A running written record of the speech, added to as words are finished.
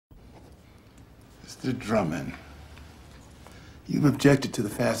Mr. Drummond, you've objected to the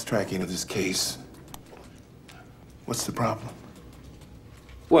fast tracking of this case. What's the problem?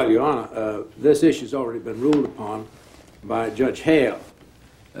 Well, Your Honor, this issue's already been ruled upon by Judge Hale.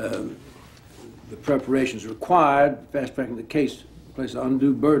 The preparations required, fast tracking the case, place an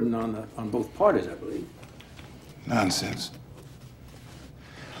undue burden on both parties, I believe. Nonsense.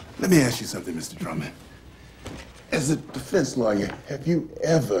 Let me ask you something, Mr. Drummond. As a defense lawyer, have you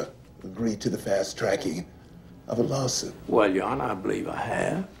ever agreed to the fast tracking of a lawsuit? Well, Your Honor, I believe I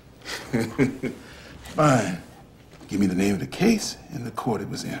have. Fine. Give me the name of the case and the court it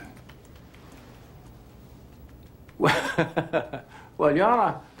was in. Well, Your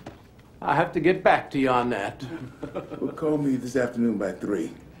Honor, I have to get back to you on that. Well, call me this afternoon by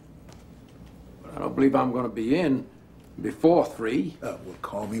 3. I don't believe I'm going to be in before 3. Well,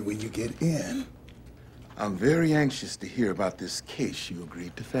 call me when you get in. I'm very anxious to hear about this case you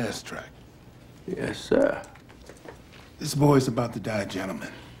agreed to fast track. Yes, sir. This boy's about to die, gentlemen.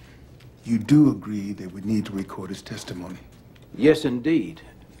 You do agree that we need to record his testimony? Yes, indeed.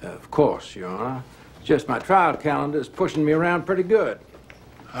 Of course, Your Honor. Just my trial calendar is pushing me around pretty good.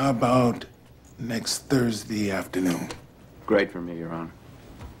 How about next Thursday afternoon? Great for me, Your Honor.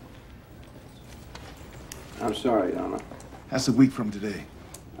 I'm sorry, Your Honor. That's a week from today.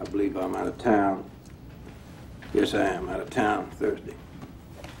 I believe I'm out of town. Yes, I am out of town Thursday.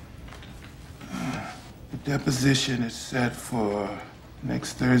 The deposition is set for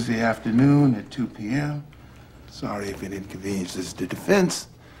next Thursday afternoon at 2 p.m. Sorry if it inconveniences the defense,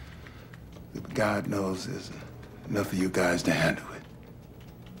 but God knows there's enough of you guys to handle it.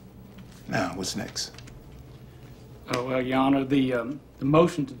 Now, what's next? Oh, well, Your Honor, the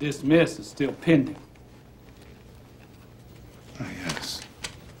motion to dismiss is still pending. Oh, yes.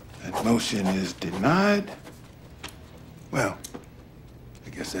 That motion is denied. Well, I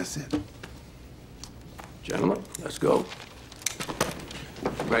guess that's it. Gentlemen, let's go.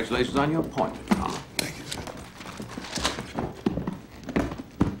 Congratulations on your appointment, Your Honor. Thank you, sir.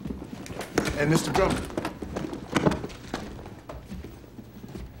 And Mr. Drummond,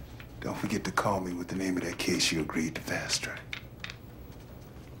 don't forget to call me with the name of that case you agreed to fast track.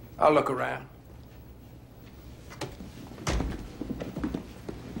 I'll look around.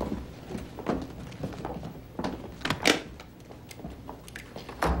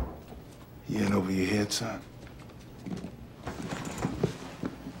 You in over your head, son?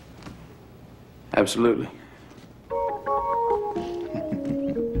 Absolutely.